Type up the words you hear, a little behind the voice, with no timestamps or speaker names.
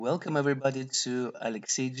Welcome everybody to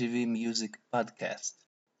Alexei GV Music Podcast.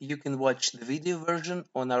 You can watch the video version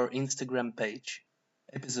on our Instagram page.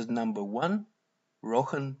 Episode number 1,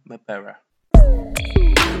 Rohan Mapara.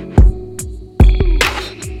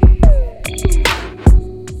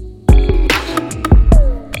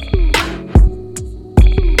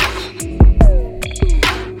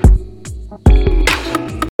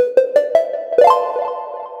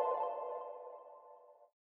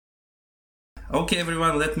 Okay,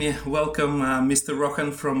 everyone, let me welcome Mr.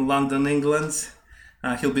 Rohan from London, England.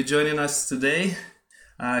 He'll be joining us today.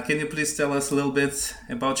 Can you please tell us a little bit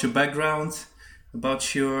about your background,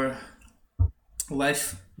 about your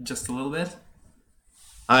life, just a little bit?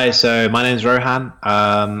 Hi, so my name's Rohan,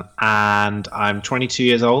 and I'm 22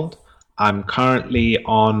 years old. I'm currently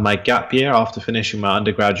on my gap year after finishing my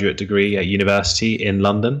undergraduate degree at university in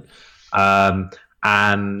London.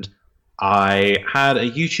 And I had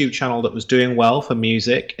a YouTube channel that was doing well for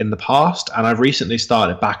music in the past, and I've recently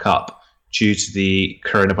started back up due to the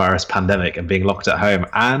coronavirus pandemic and being locked at home,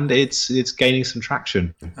 and it's gaining some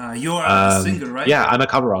traction. You are a singer, right? Yeah, I'm a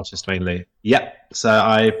cover artist mainly. Yep. So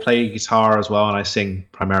I play guitar as well, and I sing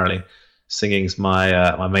primarily. Singing's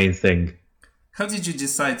my main thing. How did you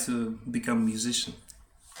decide to become a musician?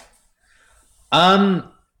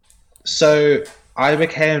 So I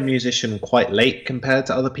became a musician quite late compared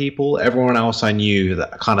to other people. Everyone else I knew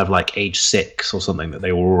that kind of like age 6 or something that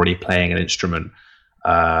they were already playing an instrument.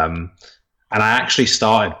 And I actually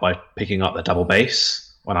started by picking up the double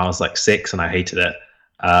bass when I was like 6, and I hated it.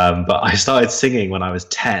 But I started singing when I was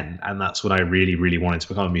 10, and that's when I really, really wanted to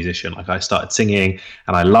become a musician. Like I started singing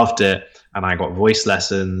and I loved it, and I got voice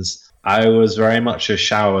lessons. I was very much a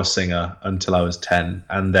shower singer until I was 10,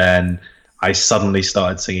 and then I suddenly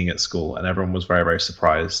started singing at school, and everyone was very, very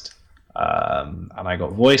surprised. And I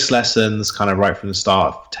got voice lessons kind of right from the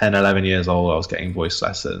start. 10, 11 years old, I was getting voice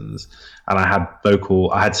lessons, and I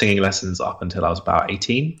had singing lessons up until I was about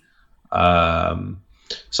 18.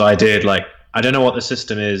 So I did I don't know what the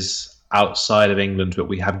system is outside of England, but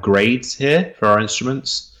we have grades here for our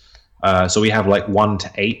instruments. So we have like 1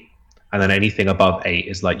 to 8, and then anything above 8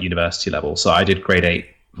 is like university level. So I did grade 8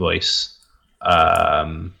 voice.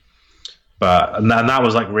 And that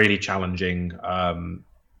was like really challenging. And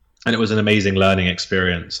it was an amazing learning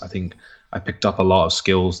experience. I think I picked up a lot of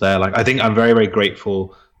skills there. Like I think I'm very, very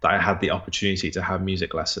grateful that I had the opportunity to have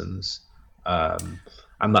music lessons.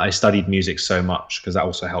 And that I studied music so much, because that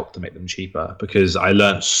also helped to make them cheaper, because I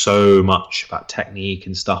learned so much about technique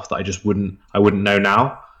and stuff that I wouldn't know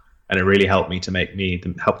now, and it really helped to make me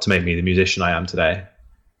the musician I am today.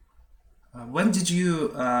 When did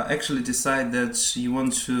you actually decide that you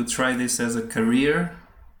want to try this as a career,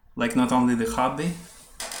 like not only the hobby?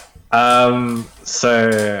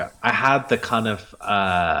 So I had the kind of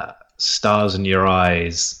stars in your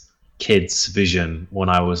eyes kids vision when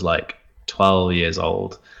I was like 12 years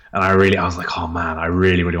old, and I was like, oh man, I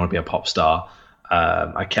really, really want to be a pop star.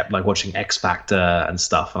 I kept like watching X Factor and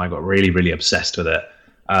stuff, and I got really, really obsessed with it.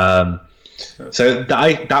 So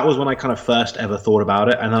that was when I kind of first ever thought about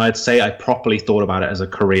it, and then I'd say I properly thought about it as a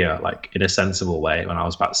career, like in a sensible way, when I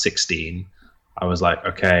was about 16. I was like,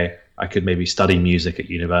 okay, I could maybe study music at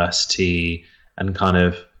university and kind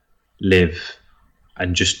of live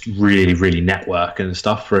and just really, really network and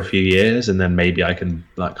stuff for a few years, and then maybe I can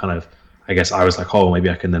like kind of, I guess I was like, oh, maybe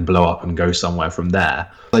I can then blow up and go somewhere from there.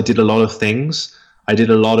 I did a lot of things. I did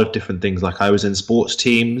a lot of different things. Like I was in sports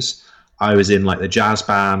teams. I was in like the jazz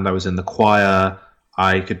band. I was in the choir.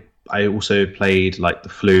 I also played like the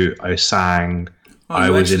flute. I sang.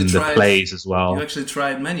 I was in the plays as well. You actually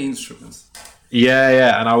tried many instruments.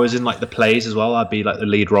 Yeah, and I was in like the plays as well. I'd be like the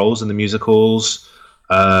lead roles in the musicals.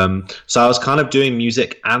 So I was kind of doing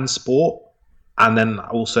music and sport, and then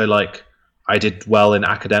also like I did well in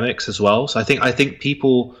academics as well. So I think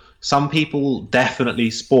some people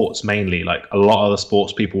definitely sports mainly. Like a lot of the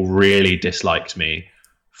sports people really disliked me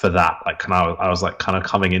for that. Like I was like kind of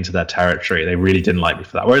coming into their territory. They really didn't like me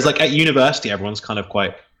for that. Whereas like at university, everyone's kind of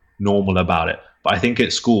quite normal about it. But I think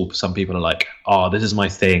at school, some people are like, oh, this is my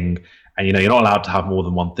thing. And you're not allowed to have more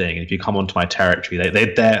than one thing. And if you come onto my territory,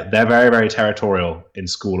 they're very, very territorial in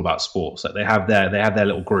school about sports. Like they have their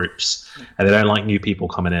little groups, and they don't like new people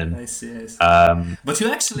coming in. I see. But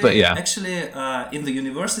you actually in the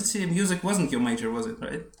university, music wasn't your major, was it?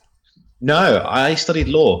 Right? No, I studied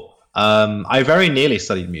law. I very nearly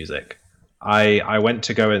studied music. I went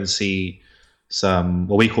to go and see some,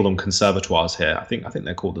 well, we call them conservatoires here. I think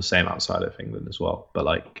they're called the same outside of England as well. But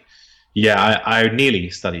like, yeah, I nearly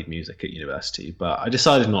studied music at university, but I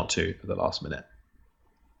decided not to at the last minute.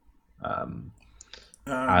 Do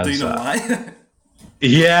you know why?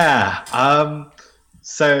 Yeah.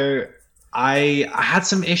 So I had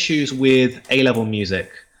some issues with A level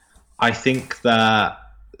music. I think that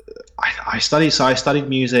I studied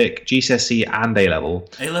music GCSE and A level,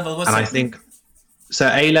 A level, what's and I that mean? think so.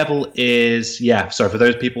 A level is, yeah. So for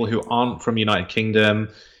those people who aren't from United Kingdom,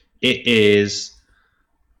 it is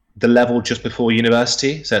the level just before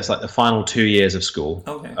university. So it's like the final 2 years of school.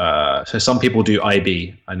 Okay. So some people do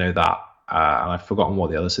IB. I know that. And I've forgotten what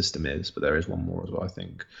the other system is, but there is one more as well, I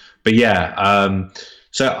think. But yeah,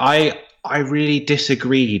 so I really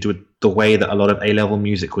disagreed with the way that a lot of A level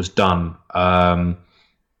music was done.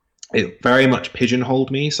 It very much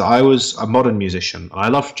pigeonholed me. So I was a modern musician, and I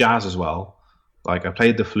loved jazz as well. Like I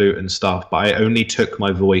played the flute and stuff, but I only took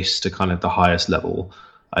my voice to kind of the highest level.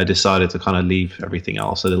 I decided to kind of leave everything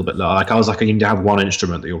else a little bit low. Like I was like, you need to have one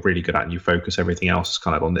instrument that you're really good at, and you focus everything else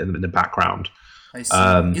kind of on in the background. I see.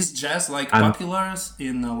 Um, Is jazz like and popular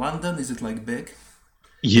in London? Is it like big?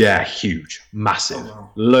 yeah, huge, Oh massive,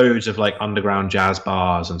 wow. loads of like underground jazz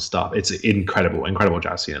bars and stuff. It's incredible, incredible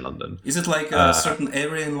jazz scene in London. Is it like a certain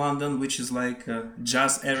area in London which is like a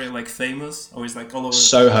jazz area, like famous, or is like all over?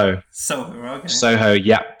 Soho, Soho, okay. Soho,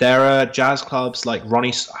 yeah. There are jazz clubs like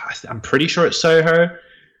Ronnie. I'm pretty sure it's Soho.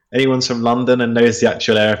 Anyone's from London and knows the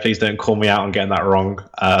actual area, please don't call me out on getting that wrong.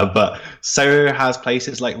 But Soho has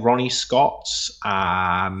places like Ronnie Scott's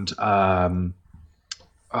and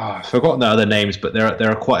I've forgotten the other names, but there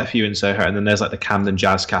are quite a few in Soho. And then there's like the Camden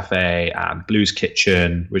Jazz Cafe and Blues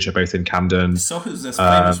Kitchen, which are both in Camden. Soho's the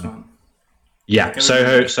famous one. Yeah, Like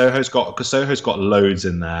everybody. Soho's got loads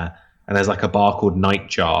in there, and there's like a bar called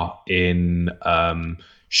Nightjar in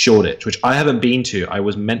Shoreditch, which I haven't been to. I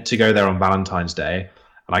was meant to go there on Valentine's Day,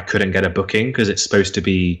 and I couldn't get a booking because it's supposed to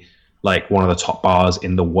be like one of the top bars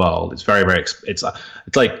in the world. It's very very it's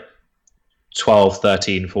like 12,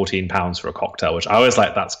 13, 14 pounds for a cocktail, which I was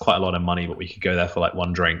like, that's quite a lot of money, but we could go there for like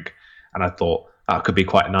one drink. And I thought that could be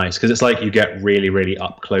quite nice because it's like you get really really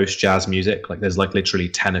up close jazz music. Like there's like literally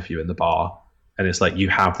 10 of you in the bar, and it's like you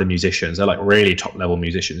have the musicians, they're like really top level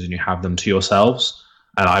musicians, and you have them to yourselves.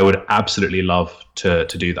 And I would absolutely love to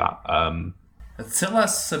do that. Tell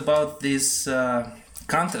us about this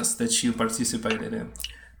contest that you participated in.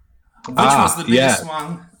 Which was the Yeah. biggest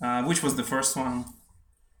one? Which was the first one?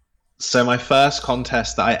 So my first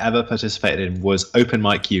contest that I ever participated in was Open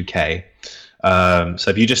Mic UK. So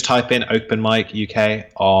if you just type in Open Mic UK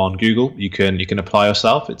on Google, you can apply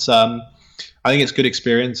yourself. It's I think it's good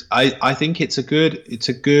experience. I think it's a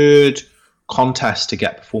good contest to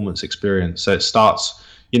get performance experience. So it starts,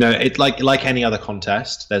 it like any other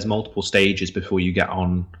contest. There's multiple stages before you get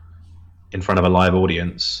on in front of a live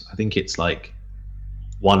audience. I think it's like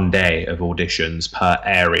one day of auditions per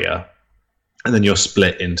area, and then you're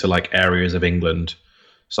split into like areas of England.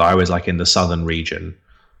 So I was like in the southern region,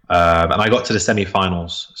 and I got to the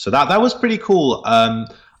semi-finals. So that was pretty cool.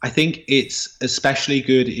 I think it's especially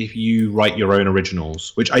good if you write your own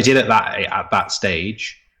originals, which I did at that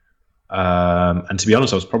stage. And to be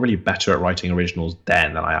honest, I was probably better at writing originals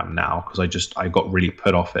then than I am now because I got really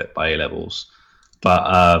put off it by A levels. But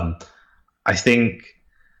I think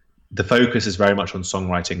the focus is very much on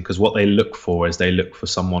songwriting because what they look for is they look for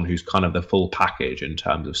someone who's kind of the full package in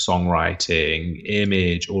terms of songwriting,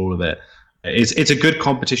 image, all of it. It's a good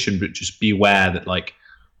competition, but just beware that like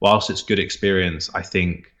whilst it's good experience, I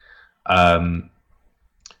think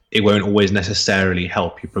it won't always necessarily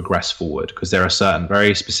help you progress forward because there are certain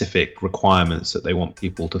very specific requirements that they want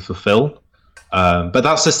people to fulfill. But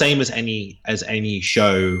that's the same as any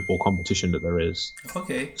show or competition that there is.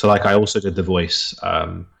 Okay. So like I also did The Voice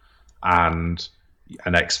and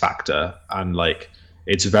an X Factor, and like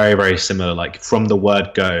it's very very similar. Like from the word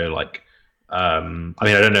go, like I mean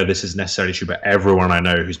I don't know if this is necessarily true, but everyone I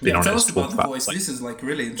know who's been Yeah, on it tell has us about talked the about voice. like This is like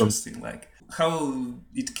really from interesting. Like how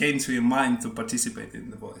it came to your mind to participate in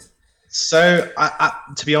the voice. So,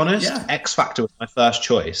 to be honest, Yeah. X Factor was my first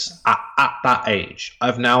choice at that age.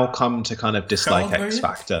 I've now come to kind of How dislike old were X you?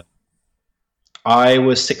 Factor. I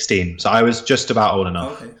was 16, so I was just about old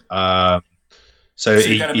enough. Okay. So So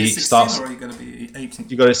you gotta be he 16 starts. or you gotta be 18?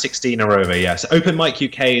 You got a 16 or over, yeah. So Open Mic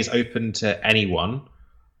UK is open to anyone,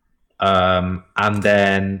 and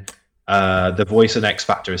then The Voice and X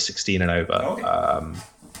Factor is 16 and over. Okay.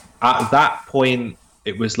 At that point,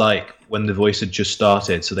 it was like when The Voice had just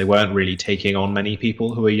started, so they weren't really taking on many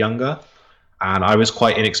people who were younger, and I was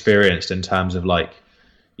quite inexperienced in terms of like,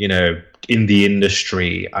 in the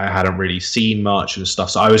industry. I hadn't really seen much and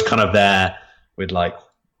stuff, so I was kind of there with like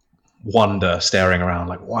wonder, staring around,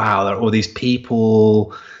 like, wow, there are all these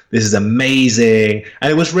people. This is amazing,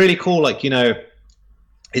 and it was really cool. Like,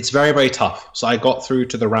 it's very very tough. So I got through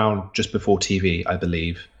to the round just before TV, I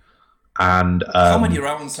believe, and How many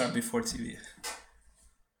rounds are before TV?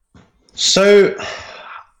 So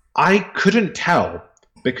I couldn't tell Like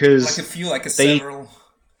a because few, like a they several.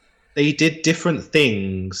 they did different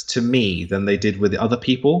things to me than they did with the other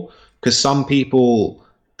people. Because some people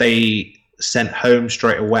they sent home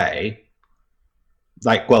straight away,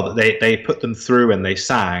 like, well, they put them through and they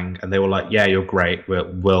sang and they were like, yeah, you're great,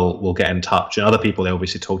 we'll get in touch. And other people they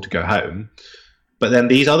obviously told to go home. But then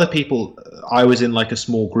these other people, I was in like a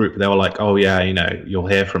small group. They were like, "Oh yeah, you'll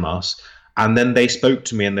hear from us." And then they spoke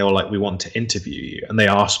to me and they were like, "We want to interview you." And they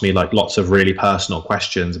asked me like lots of really personal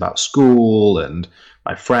questions about school and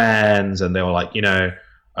my friends. And they were like,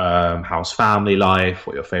 how's family life?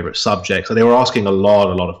 What are your favorite subjects? So they were asking a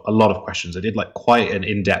lot of questions. They did like quite an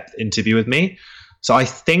in-depth interview with me. So I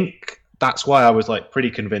think that's why I was like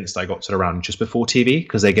pretty convinced I got to the round just before TV,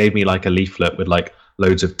 because they gave me like a leaflet with like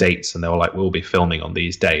loads of dates and they were like, we'll be filming on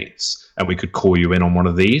these dates and we could call you in on one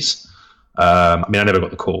of these. I mean, I never got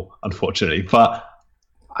the call, unfortunately, but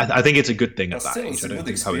I think it's a good thing But at that still, age. it's I a don't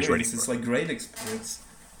good think I was ready experience. for It's it. like great experience.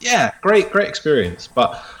 Yeah, great experience.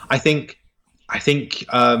 But I think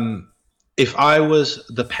if I was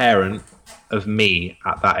the parent of me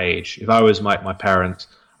at that age, if I was my parents,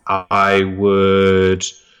 I would.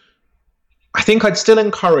 I think I'd still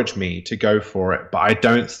encourage me to go for it, but I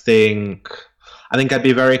don't think. I think I'd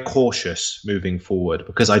be very cautious moving forward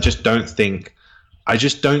because I just don't think a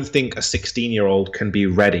 16-year-old can be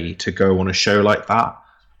ready to go on a show like that.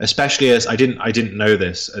 Especially as I didn't know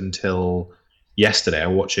this until yesterday. I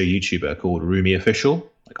watched a YouTuber called Rumi Official,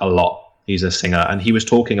 like a lot. He's a singer, and he was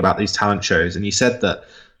talking about these talent shows, and he said that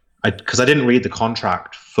because I didn't read the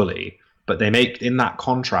contract fully, but they make in that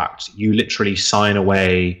contract you literally sign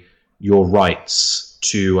away your rights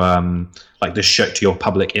to like the show, to your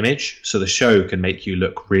public image, so the show can make you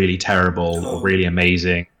look really terrible or Oh, really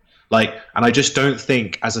amazing. Like, and I just don't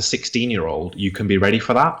think as a 16-year-old you can be ready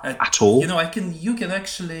for that I, at all. you can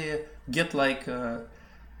actually get like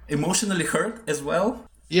emotionally hurt as well.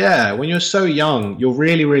 Yeah, when you're so young, you're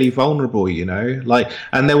really, really vulnerable, Like,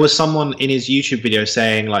 and there was someone in his YouTube video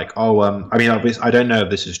saying, like, "Oh, I mean, I don't know if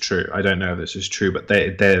this is true. I don't know if this is true, but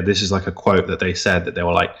this is like a quote that they said that they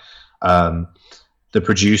were like, um, the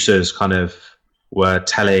producers kind of were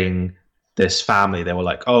telling this family, they were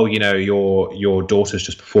like, "Oh, your daughter's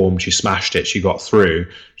just performed. She smashed it. She got through.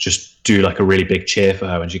 Just do like a really big cheer for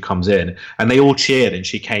her when she comes in." And they all cheered, and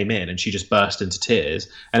she came in, and she just burst into tears.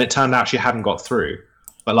 And it turned out she hadn't got through,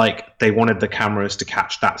 but like they wanted the cameras to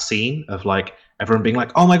catch that scene of like everyone being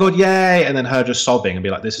like, "Oh my god, yay!" and then her just sobbing and be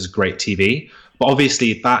like, "This is great TV." But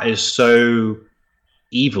obviously, that is so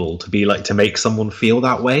evil to be like to make someone feel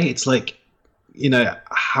that way. It's like,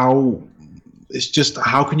 how it's just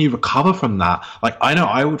how can you recover from that? Like, I know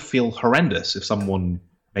I would feel horrendous if someone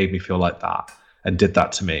made me feel like that and did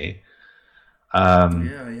that to me. um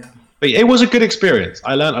Yeah, yeah. but it was a good experience.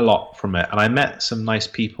 I learned a lot from it and I met some nice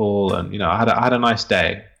people, and I had a nice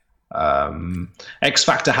day. X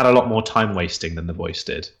Factor had a lot more time wasting than The Voice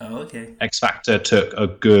did. Oh, okay. X Factor took a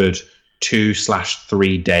good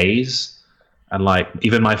 2/3 days. And like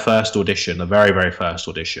even my first audition, the very, very first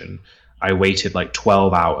audition, I waited like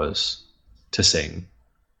 12 hours to sing.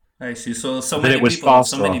 I see. So And then many it was people,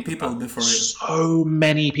 so faster many after people that. before it. So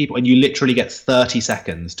many people, and you literally get 30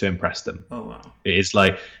 seconds to impress them. Oh wow. It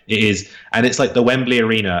is, and it's like the Wembley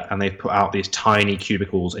Arena, and they've put out these tiny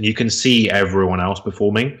cubicles, and you can see everyone else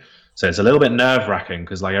performing. So it's a little bit nerve wracking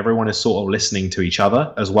because like everyone is sort of listening to each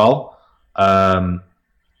other as well. Um,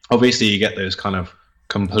 Obviously, you get those kind of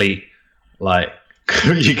complete like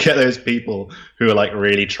you get those people who are like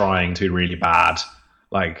really trying to really bad,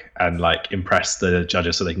 like, and like impress the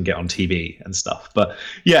judges so they can get on TV and stuff. But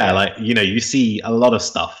yeah, like you see a lot of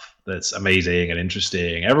stuff that's amazing and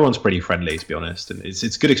interesting. Everyone's pretty friendly, to be honest, and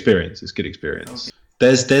it's good experience. It's good experience.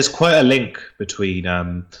 Okay. There's quite a link between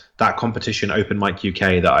that competition, Open Mic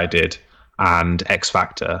UK, that I did, and X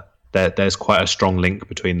Factor. There's quite a strong link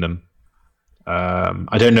between them.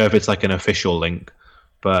 I don't know if it's like an official link,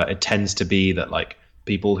 but it tends to be that like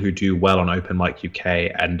people who do well on Open Mic UK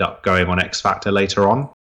end up going on X Factor later on.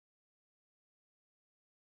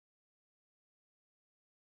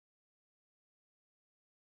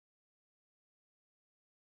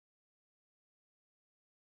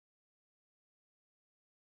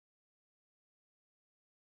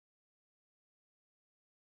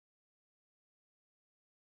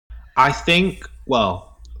 I think,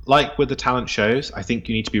 well, like with the talent shows, I think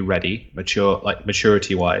you need to be ready, mature, like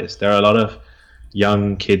maturity wise. There are a lot of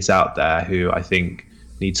young kids out there who I think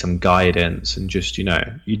need some guidance, and just you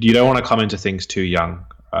don't want to come into things too young.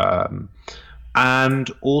 And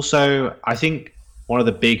also, I think one of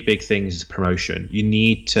the big things is promotion. You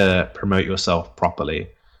need to promote yourself properly.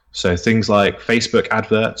 So things like Facebook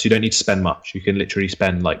adverts, you don't need to spend much. You can literally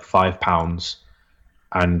spend like £5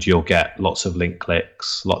 and you'll get lots of link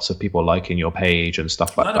clicks, lots of people liking your page and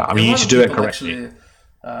stuff like that. I A mean, you lot need to of do it people correctly.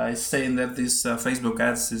 actually is saying that this Facebook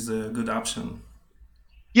ads is a good option.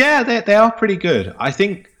 Yeah, they are pretty good. I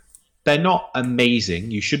think they're not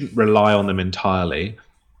amazing. You shouldn't rely on them entirely,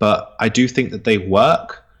 but I do think that they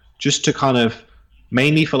work just to kind of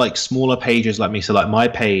mainly for like smaller pages like me. So like my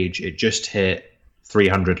page, it just hit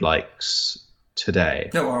 300 likes today.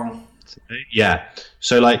 Yeah, well, Yeah.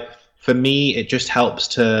 So like for me, it just helps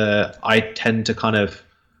to I tend to kind of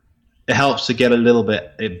it helps to get a little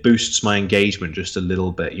bit it boosts my engagement just a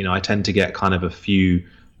little bit. I tend to get kind of a few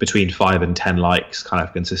between 5 and 10 likes kind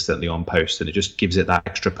of consistently on posts, and it just gives it that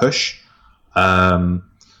extra push. um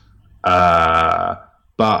uh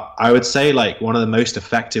but I would say like one of the most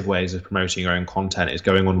effective ways of promoting your own content is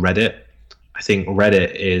going on Reddit. I think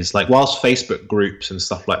Reddit is like, whilst Facebook groups and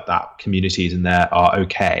stuff like that, communities in there are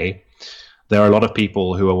okay, there are a lot of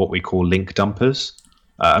people who are what we call link dumpers.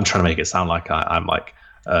 I'm trying to make it sound like I'm like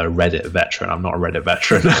a Reddit veteran. I'm not a Reddit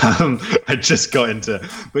veteran. I just got into,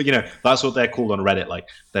 but that's what they're called on Reddit. Like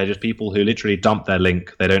they're just people who literally dump their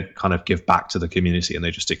link. They don't kind of give back to the community, and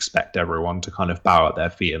they just expect everyone to kind of bow at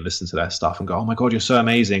their feet and listen to their stuff and go, "Oh my god, you're so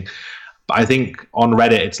amazing." But I think on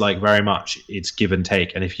Reddit, it's like very much it's give and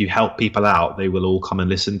take. And if you help people out, they will all come and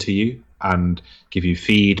listen to you and give you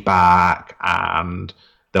feedback, and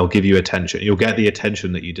they'll give you attention. You'll get the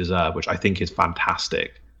attention that you deserve, which I think is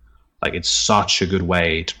fantastic. Like it's such a good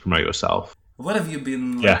way to promote yourself. what have you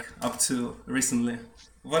been Yeah. like up to recently?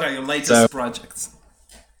 What are your So latest projects?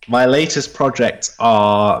 my latest projects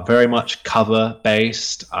are very much cover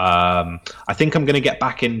based. I think I'm going to get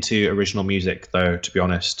back into original music though, to be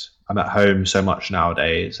honest. I'm at home so much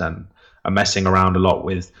nowadays, and I'm messing around a lot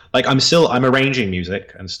with like I'm arranging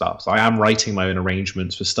music and stuff. So I am writing my own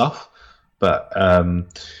arrangements for stuff. But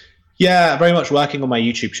yeah, very much working on my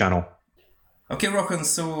YouTube channel. Okay, Rohan,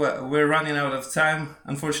 so we're running out of time,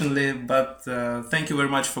 unfortunately, but thank you very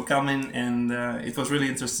much for coming, and it was really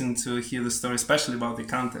interesting to hear the story, especially about the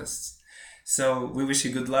contests. So we wish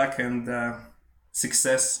you good luck and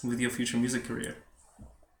success with your future music career.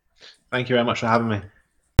 Thank you very much for having me.